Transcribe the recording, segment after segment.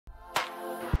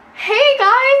Hey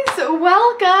guys,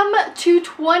 welcome to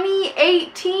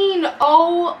 2018.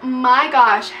 Oh my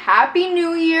gosh, happy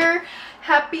new year,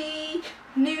 happy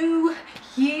new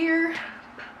year.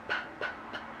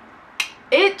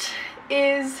 It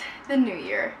is the new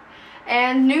year,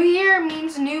 and new year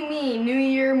means new me. New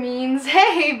year means,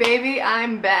 hey baby,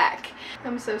 I'm back.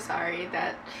 I'm so sorry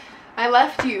that I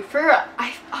left you for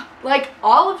like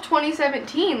all of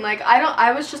 2017. Like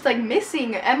I was just like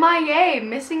missing, MIA,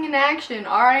 missing in action,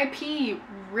 RIP,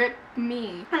 rip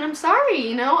me. And I'm sorry,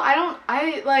 you know,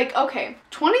 okay,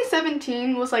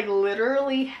 2017 was like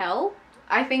literally hell,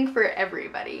 I think, for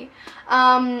everybody.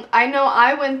 I know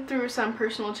I went through some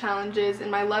personal challenges,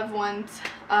 and my loved ones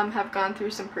have gone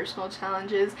through some personal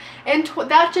challenges, and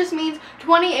that just means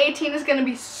 2018 is gonna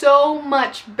be so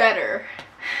much better.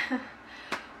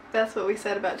 That's what we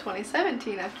said about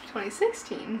 2017 after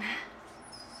 2016.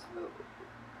 So,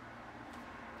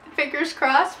 fingers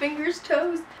crossed, fingers,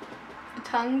 toes,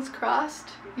 tongues crossed,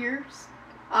 ears,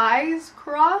 eyes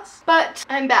crossed. But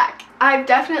I'm back. I've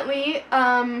definitely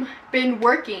been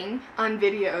working on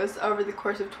videos over the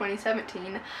course of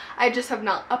 2017. I just have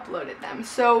not uploaded them.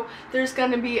 So there's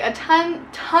gonna be a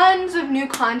tons of new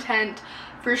content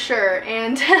for sure,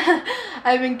 and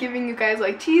I've been giving you guys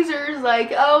like teasers,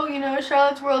 like, oh, you know,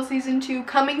 Charlotte's World Season 2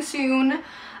 coming soon.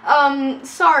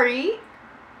 Sorry,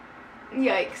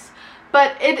 yikes,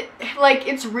 but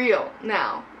it's real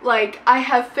now. Like, I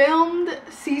have filmed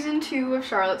Season 2 of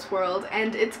Charlotte's World,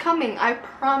 and it's coming, I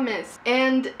promise.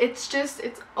 And it's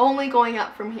only going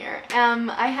up from here.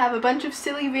 I have a bunch of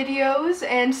silly videos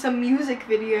and some music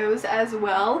videos as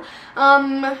well.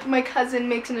 My cousin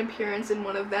makes an appearance in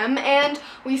one of them, and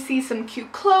we see some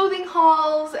cute clothing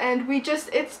hauls, and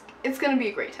it's gonna be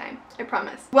a great time, I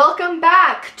promise. Welcome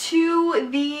back to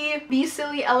the Be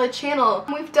Silly Ella channel.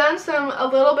 We've done a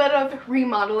little bit of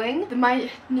remodeling.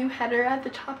 My new header at the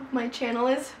top of my channel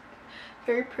is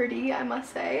very pretty, I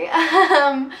must say.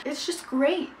 It's just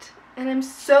great, and I'm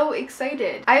so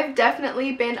excited. I've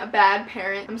definitely been a bad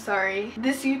parent. I'm sorry.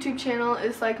 This YouTube channel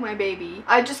is like my baby.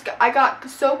 I got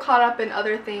so caught up in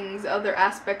other things, other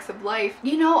aspects of life.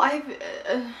 You know, I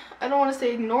don't want to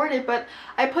say ignored it, but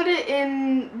I put it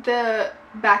in the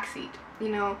backseat, you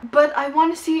know. But I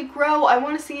want to see it grow, I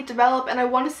want to see it develop, and I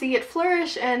want to see it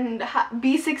flourish and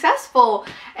be successful.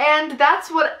 And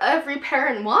that's what every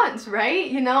parent wants, right?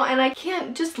 You know, and I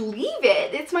can't just leave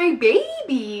it. It's my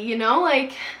baby, you know,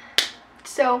 like,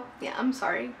 so yeah, I'm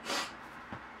sorry.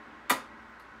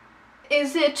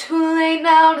 Is it too late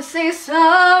now to say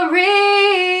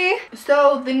sorry?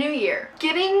 So, the new year.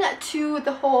 Getting to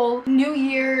the whole New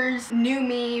Year's, new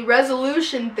me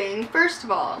resolution thing, first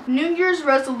of all, New Year's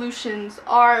resolutions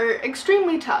are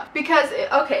extremely tough because,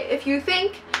 okay, if you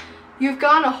think you've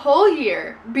gone a whole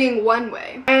year being one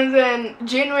way, and then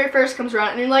January 1st comes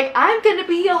around and you're like, I'm gonna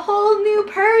be a whole new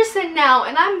person now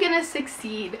and I'm gonna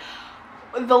succeed.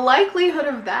 The likelihood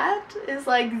of that is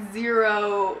like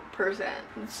 0%.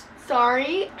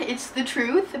 Sorry, it's the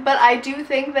truth, but I do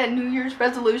think that New Year's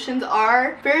resolutions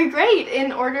are very great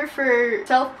in order for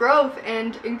self-growth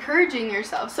and encouraging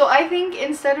yourself. So I think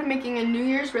instead of making a New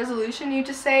Year's resolution, you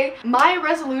just say, my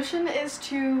resolution is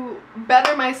to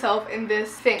better myself in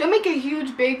this thing. Don't make a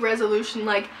huge big resolution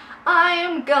like, I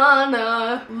am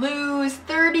gonna lose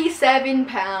 37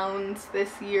 pounds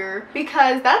this year,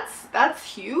 because that's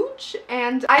huge.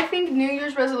 And I think New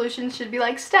Year's resolutions should be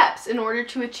like steps in order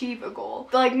to achieve a goal.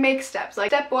 Like, make steps. Like,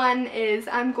 step 1 is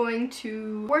I'm going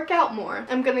to work out more.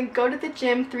 I'm gonna go to the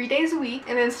gym 3 days a week.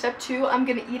 And then step 2, I'm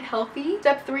gonna eat healthy.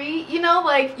 Step 3, you know,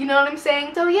 like, you know what I'm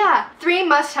saying? So yeah, 3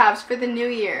 must-haves for the new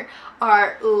year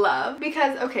are love,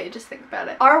 because, okay, just think about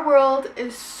it. Our world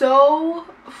is so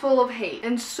full of hate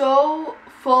and so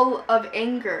full of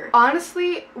anger.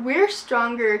 Honestly, we're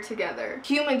stronger together.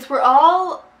 Humans, we're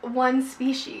all one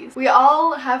species. We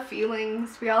all have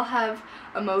feelings, we all have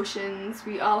emotions,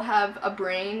 we all have a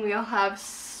brain, we all have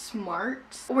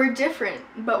smarts. We're different,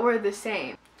 but we're the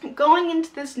same. Going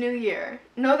into this new year,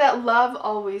 know that love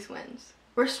always wins.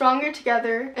 We're stronger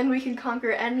together, and we can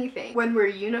conquer anything when we're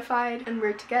unified and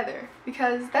we're together,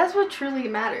 because that's what truly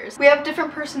matters. We have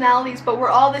different personalities, but we're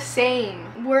all the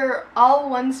same. We're all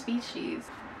one species.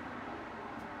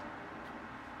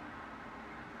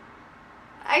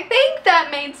 I think that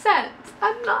made sense.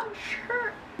 I'm not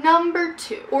sure. Number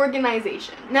 2,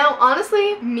 organization. Now,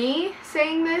 honestly, me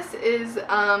saying this is,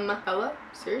 Ella,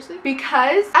 seriously?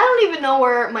 Because I don't even know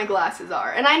where my glasses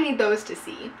are, and I need those to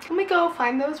see. Let me go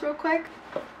find those real quick.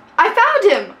 I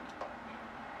found him!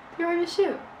 You're in a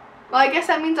shoe. Well, I guess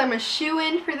that means I'm a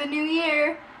shoe-in for the new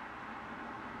year.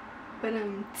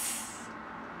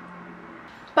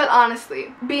 But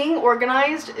honestly, being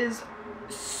organized is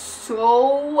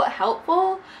so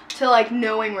helpful to like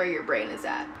knowing where your brain is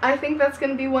at. I think that's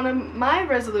gonna be one of my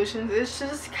resolutions, is to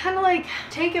just kind of like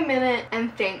take a minute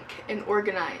and think and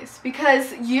organize,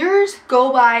 because years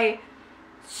go by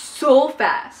so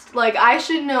fast. Like, I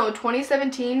should know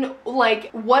 2017,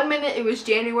 like 1 minute it was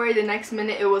January, the next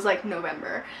minute it was like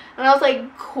November, and I was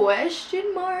like,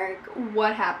 question mark,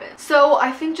 what happened? So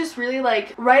I think just really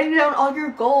like writing down all your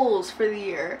goals for the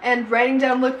year and writing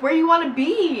down like where you want to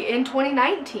be in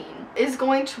 2019 is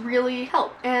going to really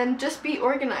help. And just be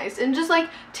organized and just like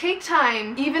take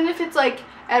time, even if it's like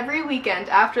every weekend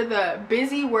after the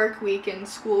busy work week and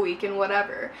school week and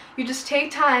whatever, you just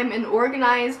take time and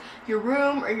organize your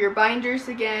room or your binders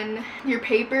again, your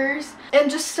papers, and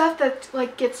just stuff that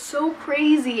like gets so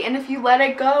crazy, and if you let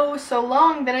it go so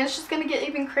long, then it's just gonna get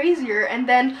even crazier, and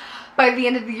then by the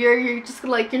end of the year you're just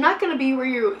like, you're not gonna be where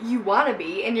you want to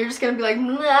be, and you're just gonna be like,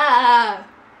 nah.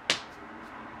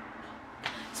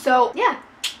 So yeah,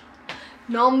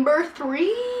 number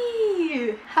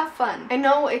 3, have fun. I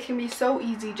know it can be so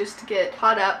easy just to get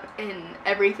caught up in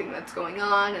everything that's going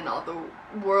on and all the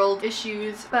world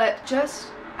issues, but just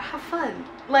have fun.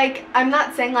 Like, I'm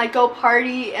not saying like go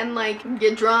party and like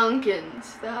get drunk and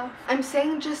stuff. I'm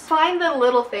saying just find the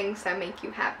little things that make you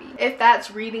happy. If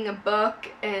that's reading a book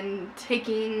and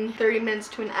taking 30 minutes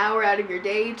to an hour out of your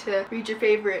day to read your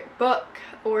favorite book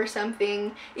or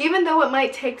something, even though it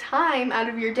might take time out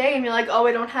of your day and you're like, oh,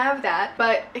 I don't have that,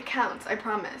 but it counts, I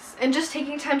promise. And just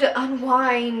taking time to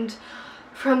unwind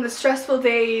from the stressful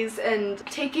days and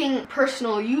taking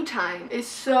personal you time is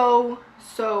so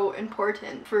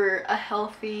important for a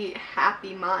healthy,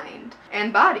 happy mind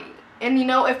and body. And you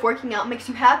know, if working out makes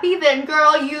you happy, then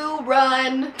girl, you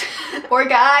run. Or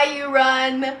guy, you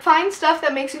run. Find stuff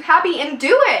that makes you happy and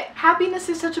do it. Happiness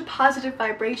is such a positive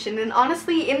vibration, and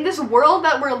honestly, in this world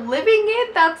that we're living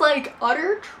in that's like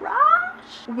utter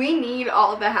trash, we need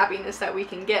all the happiness that we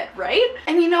can get, right?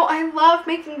 And you know, I love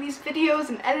making these videos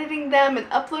and editing them and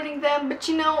uploading them, but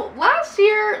you know, last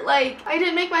year, like, I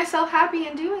didn't make myself happy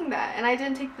in doing that, and I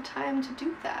didn't take the time to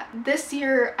do that. This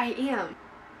year, I am.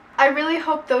 I really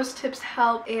hope those tips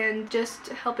help, and just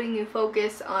helping you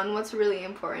focus on what's really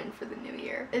important for the new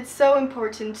year. It's so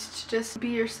important to just be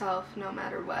yourself no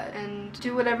matter what, and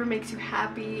do whatever makes you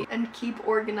happy, and keep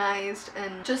organized,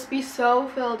 and just be so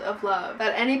filled of love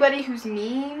that anybody who's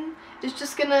mean is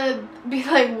just gonna be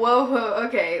like, whoa,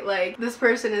 okay, like this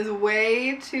person is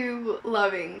way too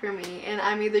loving for me, and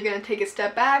I'm either gonna take a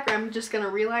step back or I'm just gonna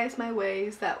realize my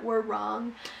ways that were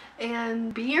wrong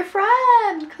and be your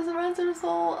friend, because the friends are so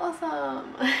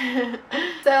awesome.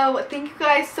 So thank you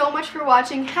guys so much for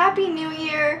watching. Happy New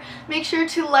Year. Make sure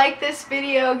to like this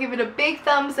video, give it a big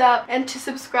thumbs up, and to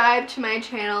subscribe to my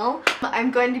channel.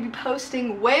 I'm going to be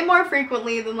posting way more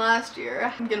frequently than last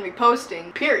year. I'm gonna be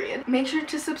posting, period. Make sure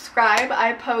to subscribe.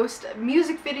 I post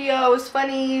music videos,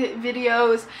 funny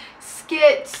videos,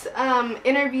 skits,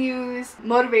 interviews,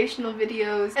 motivational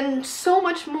videos, and so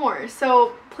much more.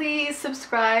 So please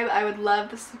subscribe. I would love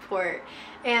the support,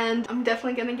 and I'm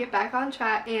definitely gonna get back on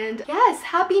track. And yes,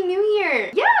 Happy New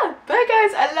Year. Yeah, bye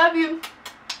guys, I love you.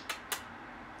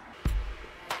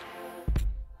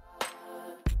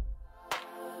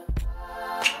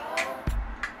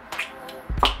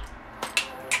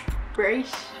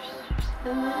 Brace.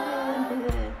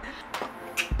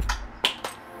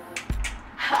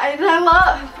 I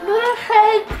love